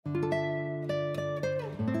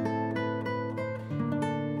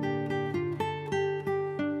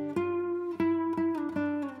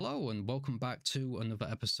back to another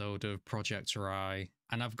episode of Project Oarai,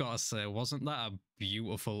 and I've got to say, wasn't that a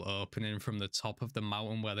beautiful opening from the top of the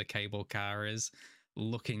mountain where the cable car is,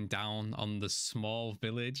 looking down on the small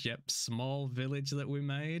village, small village that we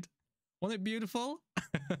made? Wasn't it beautiful?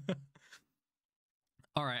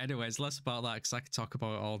 Alright, anyways, less about that because I could talk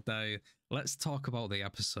about it all day. Let's talk about the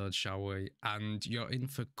episode, shall we? And you're in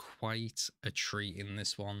for quite a treat in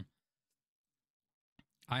this one.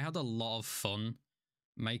 I had a lot of fun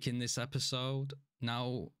making this episode.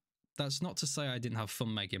 Now, that's not to say I didn't have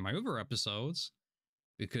fun making my other episodes,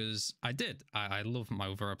 because I did. I love my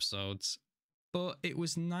other episodes, but it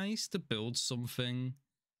was nice to build something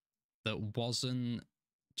that wasn't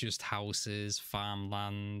just houses,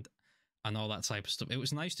 farmland, and all that type of stuff. It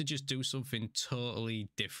was nice to just do something totally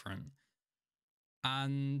different.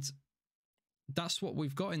 And that's what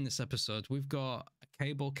we've got in this episode. We've got a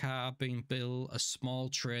cable car being built, a small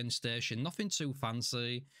train station, nothing too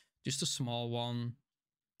fancy, just a small one.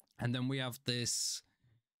 And then we have this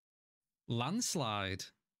landslide.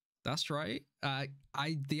 That's right.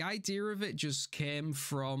 The idea of it just came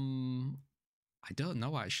from, I don't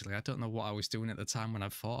know actually. I don't know what I was doing at the time when I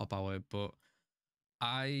thought about it, but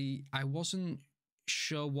I wasn't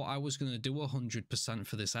sure what I was going to do 100%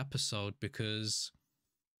 for this episode, because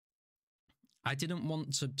I didn't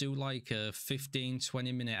want to do like a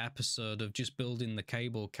 15-20 minute episode of just building the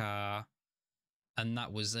cable car and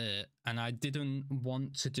that was it. And I didn't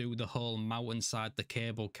want to do the whole mountainside, the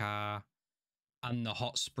cable car, and the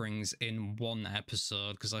hot springs in one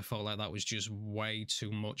episode, because I felt like that was just way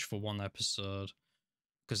too much for one episode.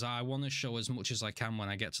 Because I want to show as much as I can when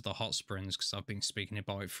I get to the hot springs, because I've been speaking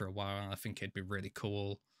about it for a while and I think it'd be really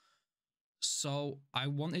cool. So I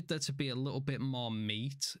wanted there to be a little bit more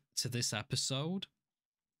meat to this episode.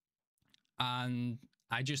 And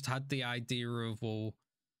I just had the idea of, well,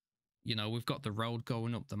 you know, we've got the road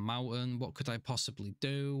going up the mountain. What could I possibly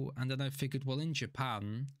do? And then I figured, well, in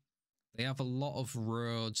Japan, they have a lot of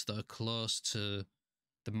roads that are close to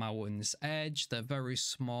the mountain's edge. They're very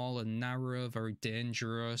small and narrow, very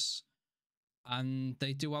dangerous. And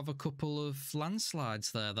they do have a couple of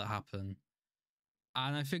landslides there that happen.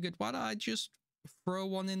 And I figured, why don't I just throw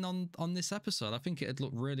one in on this episode? I think it'd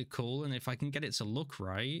look really cool. And if I can get it to look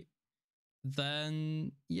right,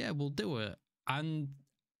 then yeah, we'll do it. And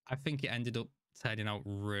I think it ended up turning out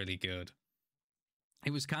really good.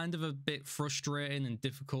 It was kind of a bit frustrating and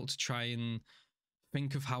difficult to try and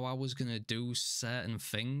think of how I was going to do certain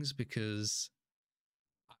things, because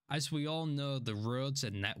as we all know, the roads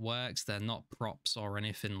and networks, they're not props or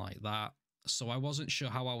anything like that. So I wasn't sure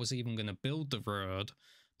how I was even going to build the road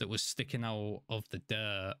that was sticking out of the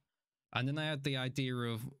dirt. And then I had the idea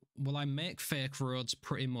of, well, I make fake roads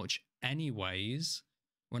pretty much anyways.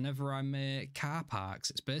 Whenever I make car parks,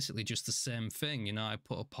 it's basically just the same thing. You know, I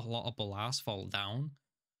put a plottable asphalt down,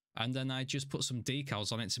 and then I just put some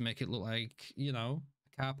decals on it to make it look like, you know,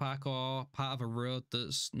 a car park or part of a road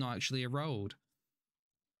that's not actually a road.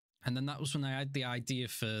 And then that was when I had the idea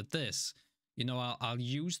for this. You know, I'll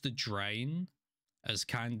use the drain as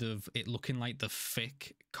kind of it looking like the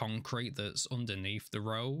thick concrete that's underneath the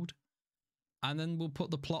road. And then we'll put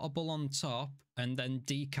the plottable on top and then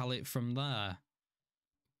decal it from there.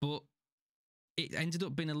 But it ended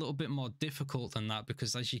up being a little bit more difficult than that,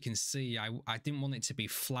 because as you can see, I didn't want it to be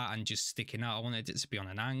flat and just sticking out. I wanted it to be on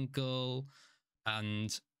an angle,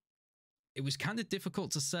 and it was kind of difficult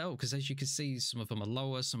to set up because, as you can see, some of them are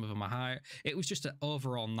lower, some of them are higher. It was just an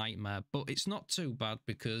overall nightmare, but it's not too bad,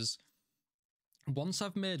 because once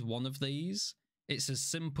I've made one of these, it's as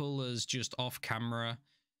simple as just off camera,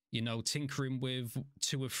 you know, tinkering with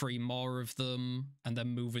 2 or 3 more of them and then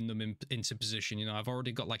moving them into position. You know, I've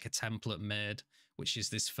already got like a template made, which is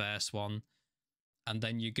this first one. And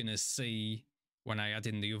then you're going to see when I add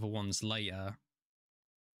in the other ones later.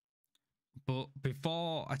 But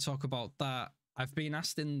before I talk about that, I've been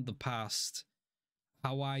asked in the past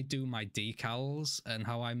how I do my decals and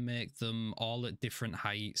how I make them all at different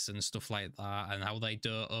heights and stuff like that, and how they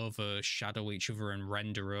don't overshadow each other and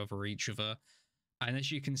render over each other. And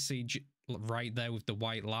as you can see right there with the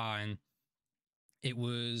white line, it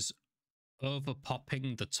was over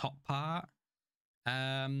popping the top part.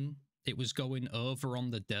 It was going over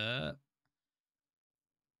on the dirt.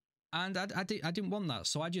 And I didn't want that,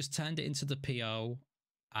 so I just turned it into the PO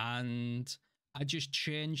and I just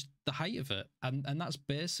changed the height of it. And that's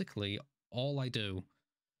basically all I do.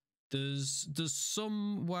 There's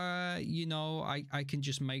some where, you know, I can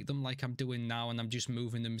just make them like I'm doing now, and I'm just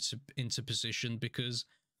moving them into position, because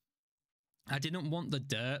I didn't want the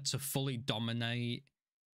dirt to fully dominate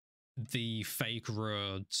the fake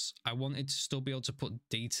roads. I wanted to still be able to put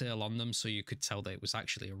detail on them so you could tell that it was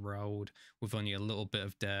actually a road with only a little bit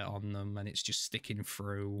of dirt on them and it's just sticking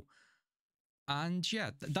through. And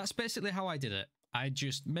yeah, that's basically how I did it. I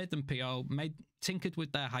just made them PO, tinkered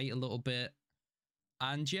with their height a little bit,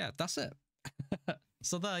 and yeah, that's it.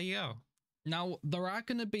 So there you go. Now, there are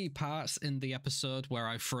going to be parts in the episode where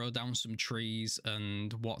I throw down some trees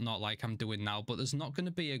and whatnot like I'm doing now, but there's not going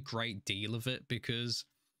to be a great deal of it because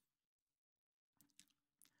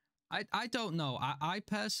I don't know. I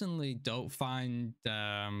personally don't find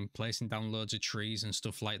placing down loads of trees and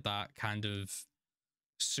stuff like that kind of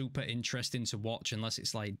super interesting to watch unless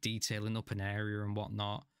it's like detailing up an area and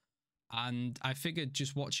whatnot. And I figured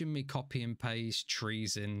just watching me copy and paste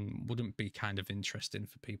trees in wouldn't be kind of interesting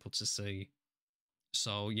for people to see.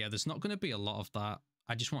 So yeah, there's not going to be a lot of that.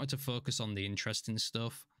 I just wanted to focus on the interesting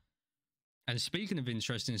stuff. And speaking of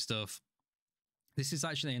interesting stuff, this is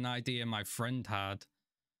actually an idea my friend had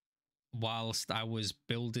whilst I was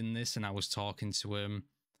building this and I was talking to him.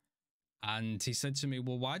 And he said to me,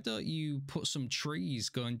 well, why don't you put some trees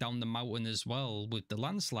going down the mountain as well with the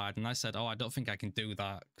landslide? And I said, oh, I don't think I can do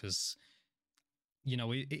that because, you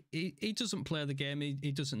know, he doesn't play the game.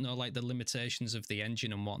 He doesn't know like the limitations of the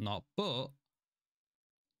engine and whatnot. But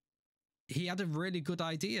he had a really good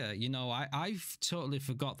idea. You know, I've totally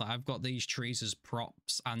forgot that I've got these trees as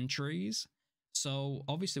props and trees. So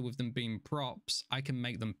obviously with them being props, I can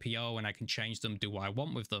make them PO and I can change them, do what I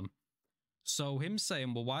want with them. So him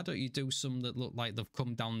saying, well, why don't you do some that look like they've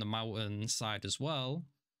come down the mountain side as well?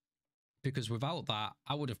 Because without that,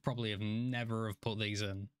 I would have probably never have put these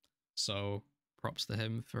in. So props to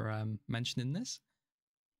him for mentioning this.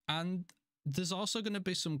 And there's also going to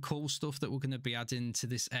be some cool stuff that we're going to be adding to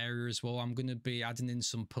this area as well. I'm going to be adding in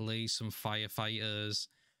some police, some firefighters,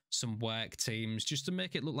 some work teams, just to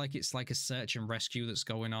make it look like it's like a search and rescue that's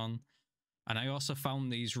going on. And I also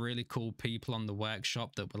found these really cool people on the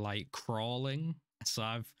workshop that were like crawling. So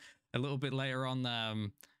I've a little bit later on,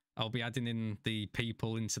 I'll be adding in the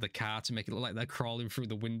people into the car to make it look like they're crawling through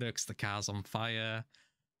the window because the car's on fire.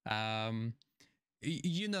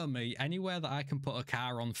 You know me, anywhere that I can put a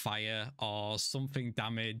car on fire or something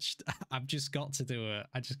damaged, I've just got to do it.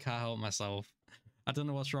 I just can't help myself. I don't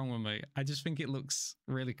know what's wrong with me. I just think it looks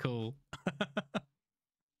really cool.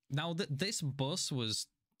 Now, this bus was...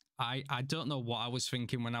 I don't know what I was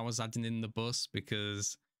thinking when I was adding in the bus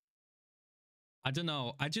because... I don't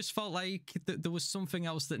know. I just felt like there was something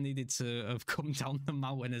else that needed to have come down the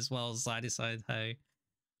mountain as well. So I decided, hey,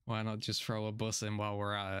 why not just throw a bus in while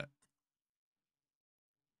we're at it?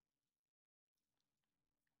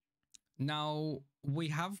 Now, we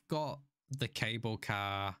have got the cable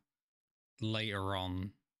car later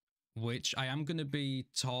on, which I am going to be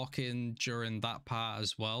talking during that part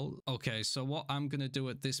as well. Okay, so what I'm going to do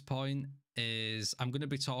at this point is I'm going to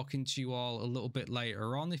be talking to you all a little bit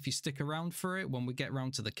later on. If you stick around for it, when we get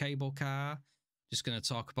around to the cable car, just going to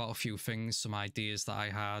talk about a few things, some ideas that I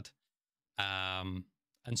had,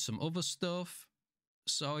 and some other stuff.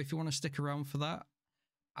 So if you want to stick around for that,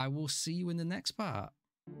 I will see you in the next part.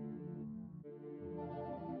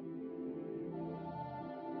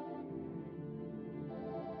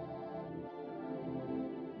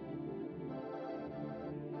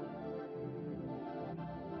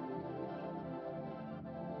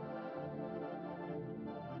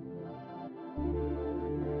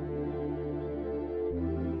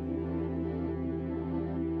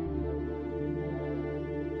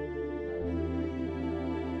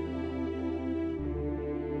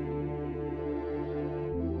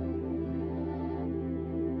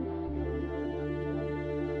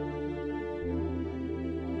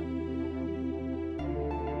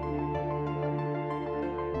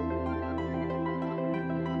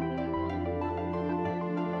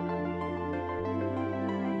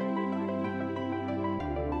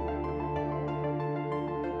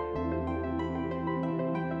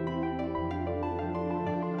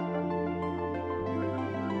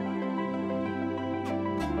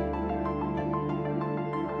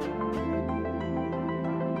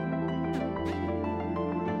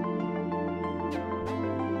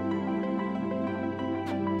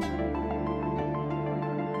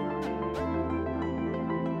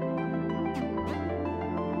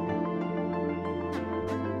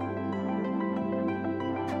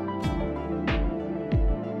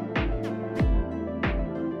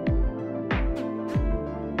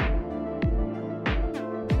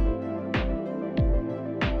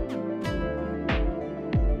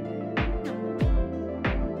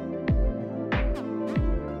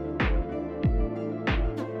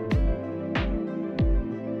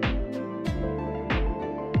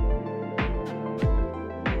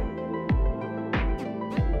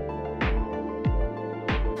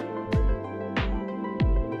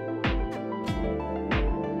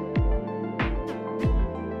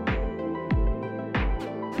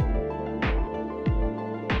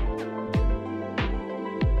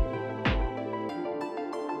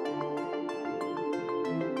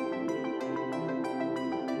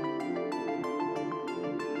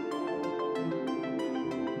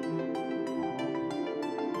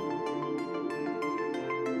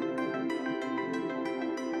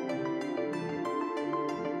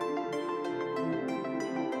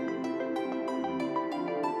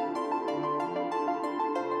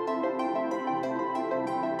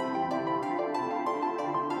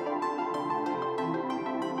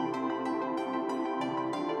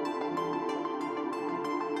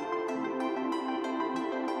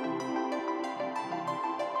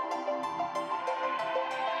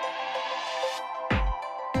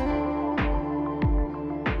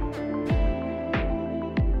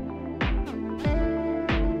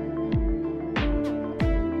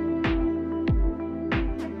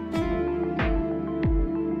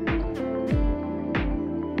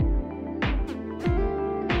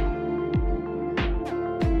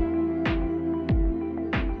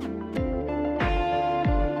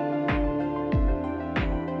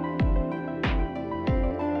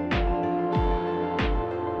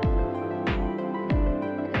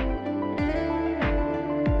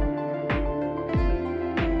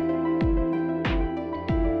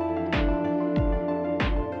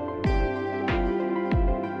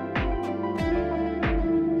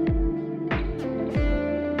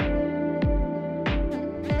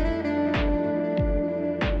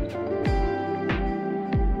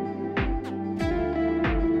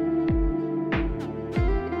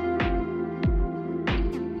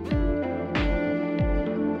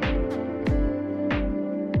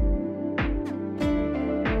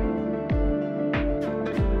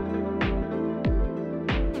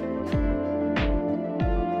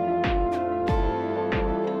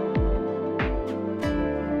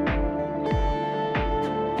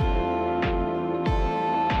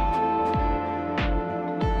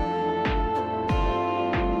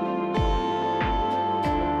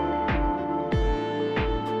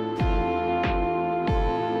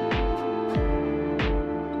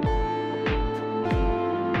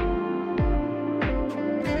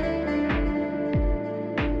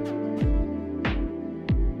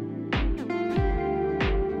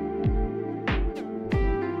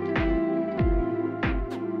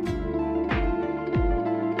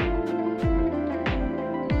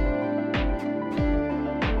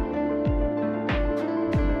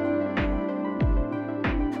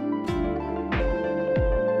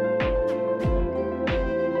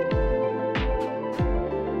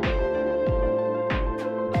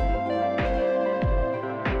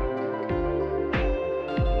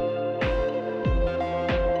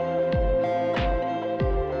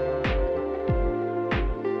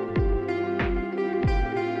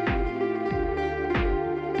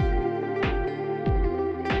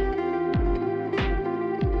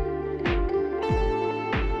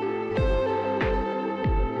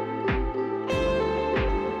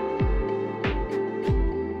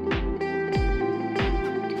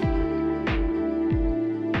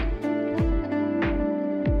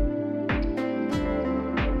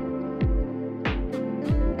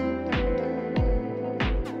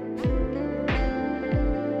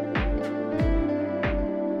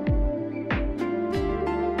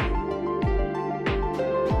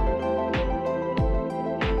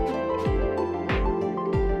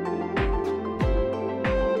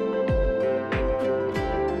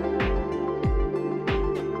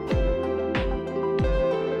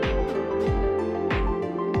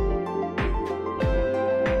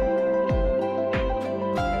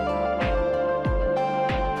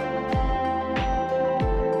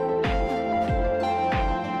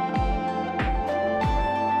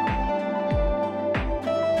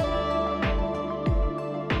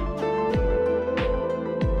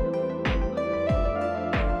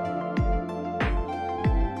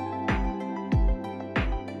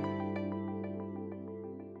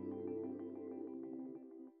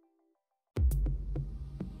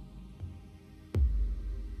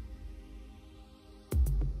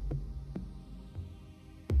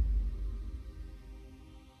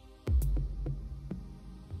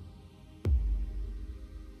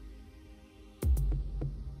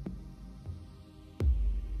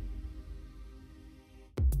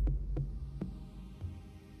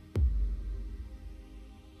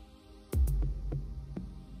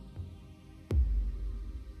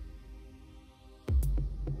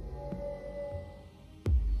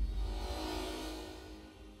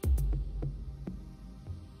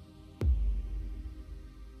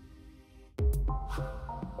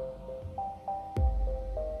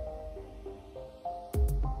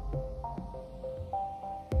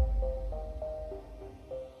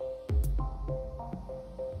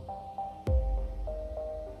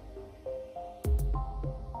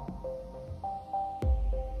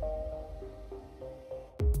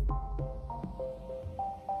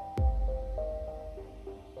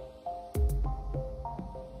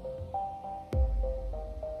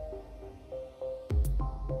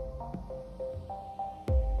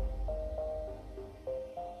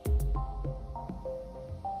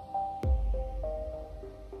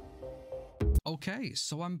 Okay,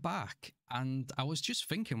 so I'm back, and I was just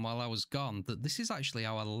thinking while I was gone that this is actually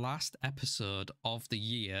our last episode of the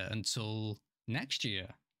year until next year.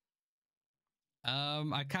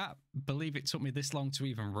 I can't believe it took me this long to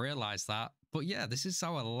even realize that, but yeah, this is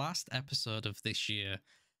our last episode of this year,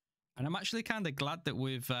 and I'm actually kind of glad that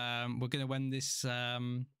we're going to end this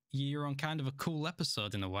year on kind of a cool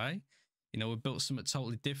episode in a way. You know, we've built something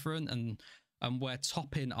totally different, and we're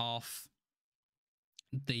topping off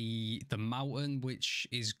the mountain, which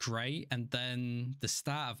is great, and then the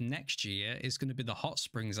start of next year is going to be the hot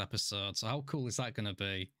springs episode. So how cool is that going to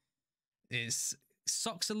be? It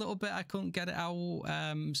sucks a little bit I couldn't get it out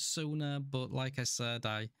sooner, but like I said,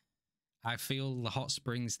 I feel the hot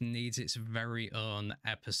springs needs its very own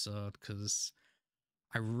episode because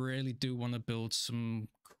I really do want to build some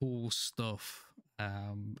cool stuff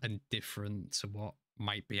and different to what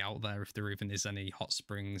might be out there, if there even is any hot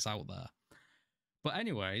springs out there. But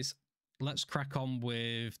anyways, let's crack on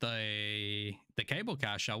with the cable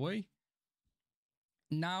car, shall we?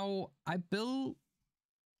 Now, I built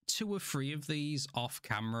 2 or 3 of these off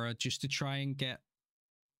camera just to try and get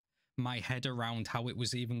my head around how it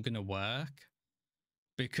was even going to work,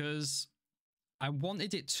 because I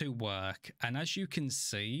wanted it to work. And as you can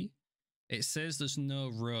see, it says there's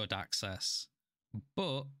no road access,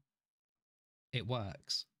 but it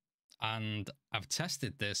works. And I've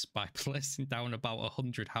tested this by placing down about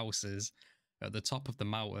 100 houses at the top of the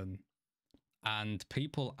mountain, and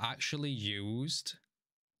people actually used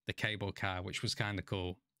the cable car, which was kind of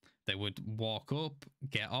cool. They would walk up,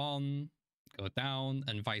 get on, go down,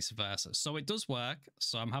 and vice versa. So it does work.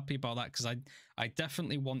 So I'm happy about that, because I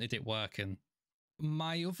definitely wanted it working.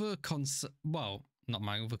 My other concern, well, not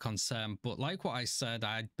my other concern, but like what I said,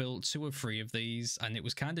 I'd built 2 or 3 of these, and it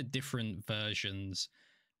was kind of different versions.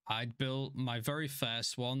 I'd built my very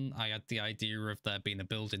first one. I had the idea of there being a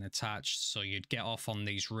building attached, so you'd get off on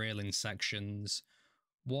these railing sections,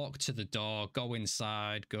 walk to the door, go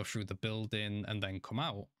inside, go through the building, and then come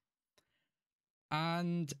out.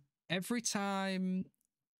 And every time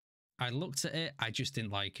I looked at it, I just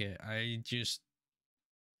didn't like it. I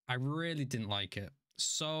really didn't like it.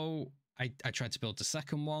 So I tried to build the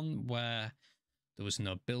second one where there was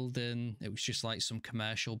no building. It was just like some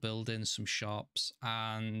commercial buildings, some shops.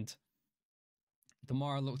 And the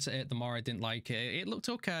more I looked at it, the more I didn't like it. It looked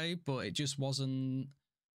okay, but it just wasn't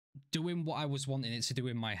doing what I was wanting it to do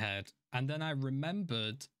in my head. And then I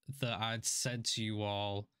remembered that I'd said to you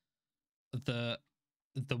all that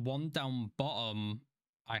the one down bottom,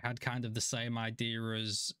 I had kind of the same idea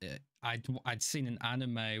as I'd seen an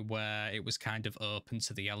anime where it was kind of open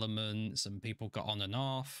to the elements and people got on and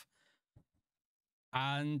off.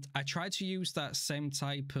 And I tried to use that same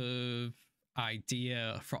type of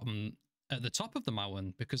idea from at the top of the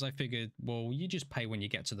mountain, because I figured, well, you just pay when you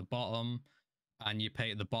get to the bottom, and you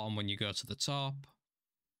pay at the bottom when you go to the top.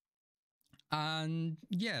 And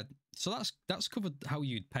yeah, so that's covered how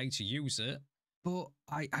you'd pay to use it. But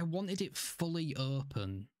I wanted it fully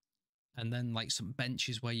open, and then like some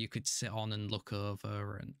benches where you could sit on and look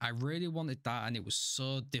over, and I really wanted that, and it was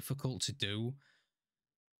so difficult to do,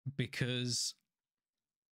 because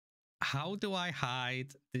how do I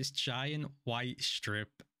hide this giant white strip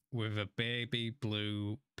with a baby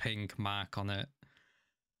blue pink mark on it?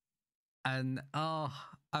 And oh,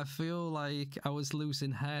 I feel like I was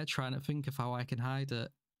losing hair trying to think of how I can hide it.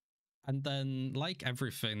 And then, like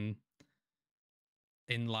everything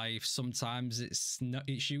in life, sometimes it's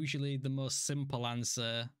usually the most simple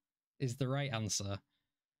answer is the right answer.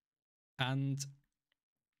 And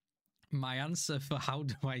my answer for how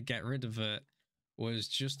do I get rid of it was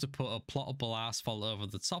just to put a plottable asphalt over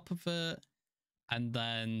the top of it, and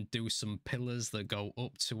then do some pillars that go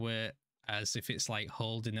up to it as if it's like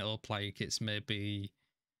holding it up, like it's maybe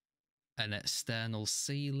an external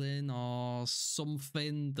ceiling or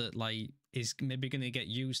something that like is maybe going to get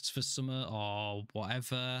used for summer or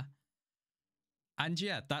whatever. And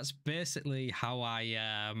yeah, that's basically how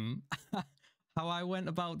I how I went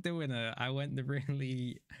about doing it. I went the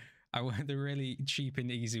really cheap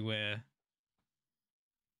and easy way,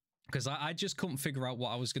 because I just couldn't figure out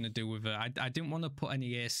what I was going to do with it. I didn't want to put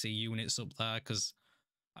any AC units up there because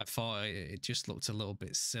I thought it just looked a little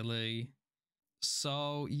bit silly.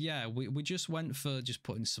 So yeah, we just went for just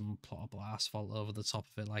putting some plottable asphalt over the top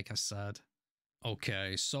of it, like I said.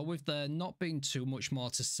 Okay, so with there not being too much more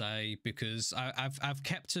to say, because I've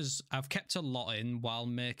kept a lot in while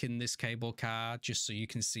making this cable car, just so you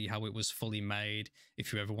can see how it was fully made.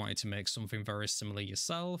 If you ever wanted to make something very similar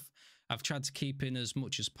yourself, I've tried to keep in as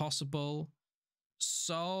much as possible.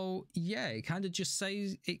 So yeah, it kind of just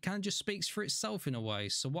speaks for itself in a way.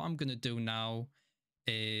 So what I'm gonna do now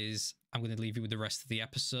is I'm going to leave you with the rest of the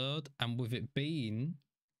episode. And with it being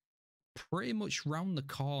pretty much round the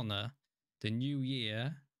corner, the new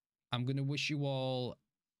year, I'm going to wish you all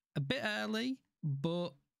a bit early, but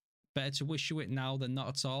better to wish you it now than not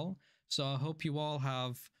at all. So I hope you all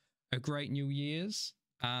have a great New Year's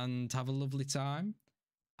and have a lovely time.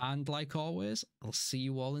 And like always, I'll see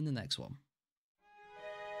you all in the next one.